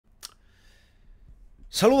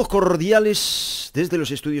Saludos cordiales desde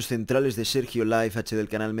los estudios centrales de Sergio Live H del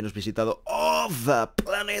canal menos visitado of the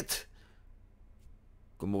planet.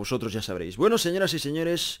 Como vosotros ya sabréis. Bueno, señoras y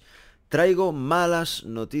señores, traigo malas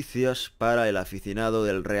noticias para el aficionado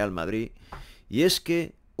del Real Madrid. Y es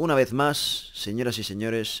que, una vez más, señoras y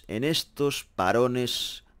señores, en estos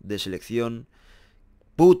parones de selección,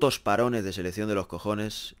 putos parones de selección de los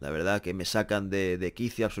cojones, la verdad que me sacan de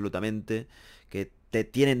quicio absolutamente, que te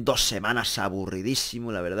tienen 2 semanas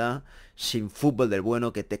aburridísimo, la verdad, sin fútbol del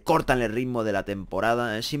bueno, que te cortan el ritmo de la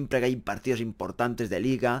temporada, ¿eh? Siempre que hay partidos importantes de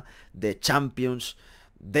Liga, de Champions,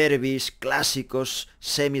 derbis, clásicos,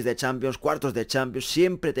 semis de Champions, cuartos de Champions,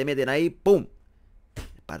 siempre te meten ahí, ¡pum!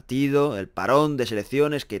 Partido, el parón de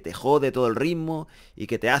selecciones que te jode todo el ritmo y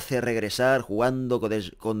que te hace regresar jugando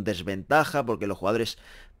con desventaja porque los jugadores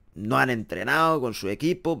no han entrenado con su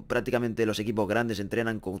equipo. Prácticamente los equipos grandes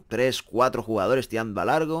entrenan con 3, 4 jugadores tirando a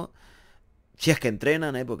largo. Si es que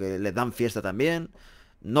entrenan, porque les dan fiesta también.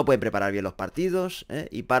 No pueden preparar bien los partidos.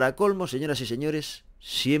 Y para colmo, señoras y señores,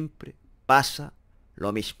 siempre pasa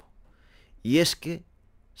lo mismo. Y es que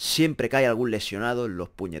siempre cae algún lesionado en los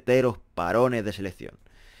puñeteros parones de selección.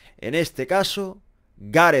 En este caso,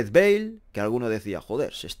 Gareth Bale, que alguno decía,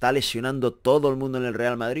 joder, se está lesionando todo el mundo en el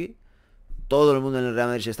Real Madrid. Todo el mundo en el Real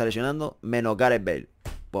Madrid se está lesionando, menos Gareth Bale.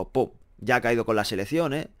 Pues pum, ya ha caído con la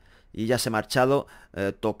selección, y ya se ha marchado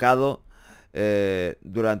tocado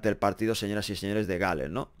durante el partido, señoras y señores, de Gales,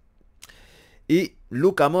 ¿no? Y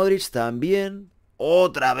Luka Modric también,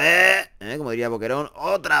 otra vez, como diría Boquerón,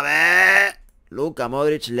 otra vez. Luka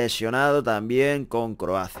Modric lesionado también con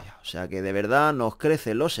Croacia. O sea que de verdad nos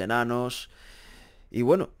crecen los enanos. Y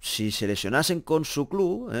bueno, si se lesionasen con su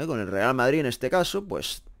club, con el Real Madrid en este caso,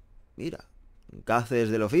 pues mira, gajes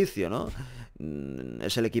del oficio, ¿no?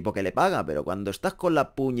 Es el equipo que le paga, pero cuando estás con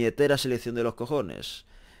la puñetera selección de los cojones,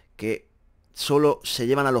 que solo se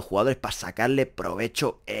llevan a los jugadores para sacarle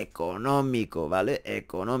provecho económico, ¿vale?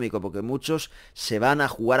 Económico, porque muchos se van a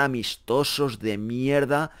jugar amistosos de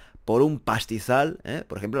mierda por un pastizal,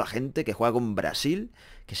 Por ejemplo, la gente que juega con Brasil,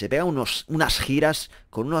 que se pega unas giras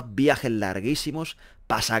con unos viajes larguísimos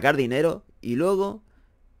para sacar dinero y luego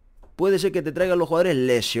puede ser que te traigan los jugadores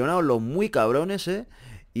lesionados, los muy cabrones,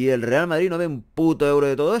 y el Real Madrid no ve un puto euro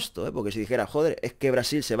de todo esto, porque si dijera, joder, es que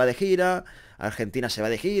Brasil se va de gira, Argentina se va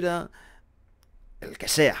de gira, el que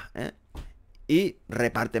sea, y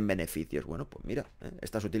reparten beneficios. Bueno, pues mira,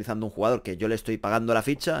 estás utilizando un jugador que yo le estoy pagando la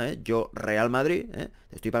ficha, yo Real Madrid,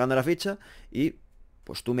 te estoy pagando la ficha y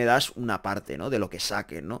pues tú me das una parte, ¿no? De lo que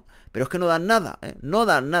saquen, ¿no? Pero es que no dan nada, no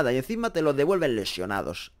dan nada y encima te los devuelven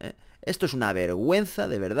lesionados, Esto es una vergüenza,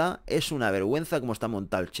 de verdad, es una vergüenza como está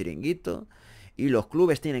montado el chiringuito y los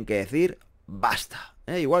clubes tienen que decir basta,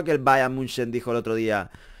 Igual que el Bayern München dijo el otro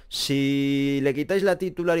día, si le quitáis la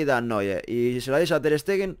titularidad a Neuer y se la dais a Ter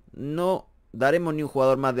Stegen, no daremos ni un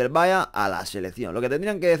jugador más del Bayern a la selección. Lo que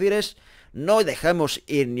tendrían que decir es, no dejemos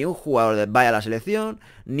ir ni un jugador del Bayern a la selección,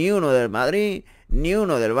 ni uno del Madrid, ni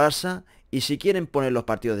uno del Barça, y si quieren poner los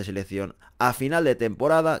partidos de selección a final de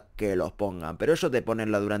temporada, que los pongan. Pero eso de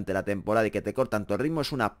ponerla durante la temporada y que te cortan todo el ritmo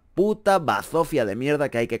es una puta bazofia de mierda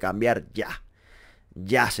que hay que cambiar ya.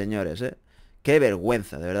 Ya, señores, Qué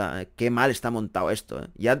vergüenza, de verdad, Qué mal está montado esto,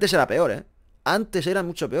 Y antes era peor, Antes era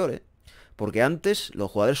mucho peor, Porque antes los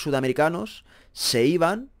jugadores sudamericanos se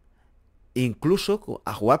iban incluso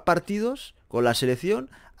a jugar partidos con la selección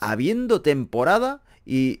habiendo temporada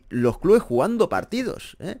y los clubes jugando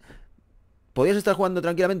partidos, Podías estar jugando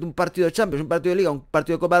tranquilamente un partido de Champions, un partido de Liga, un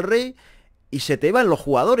partido de Copa del Rey y se te iban los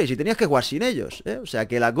jugadores y tenías que jugar sin ellos, O sea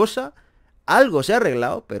que la cosa, algo se ha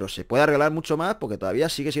arreglado, pero se puede arreglar mucho más porque todavía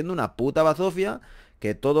sigue siendo una puta bazofia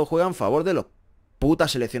que todo juega en favor de los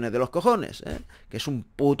putas selecciones de los cojones, Que es un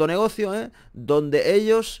puto negocio, donde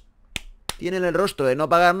ellos tienen el rostro de no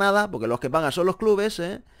pagar nada, porque los que pagan son los clubes,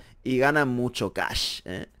 y ganan mucho cash,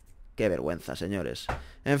 Qué vergüenza, señores.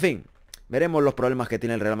 En fin, veremos los problemas que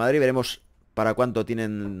tiene el Real Madrid, veremos para cuánto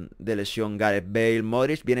tienen de lesión Gareth Bale,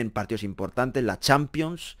 Modric. Vienen partidos importantes, la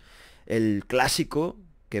Champions, el clásico,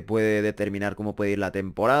 que puede determinar cómo puede ir la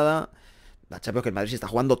temporada. La Champions, que el Madrid se está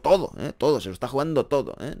jugando todo, todo, se lo está jugando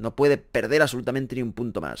todo, No puede perder absolutamente ni un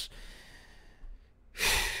punto más.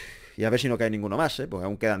 Y a ver si no cae ninguno más, porque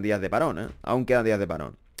aún quedan días de parón, Aún quedan días de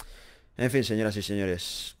parón. En fin, señoras y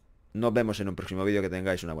señores, nos vemos en un próximo vídeo, que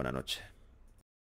tengáis una buena noche.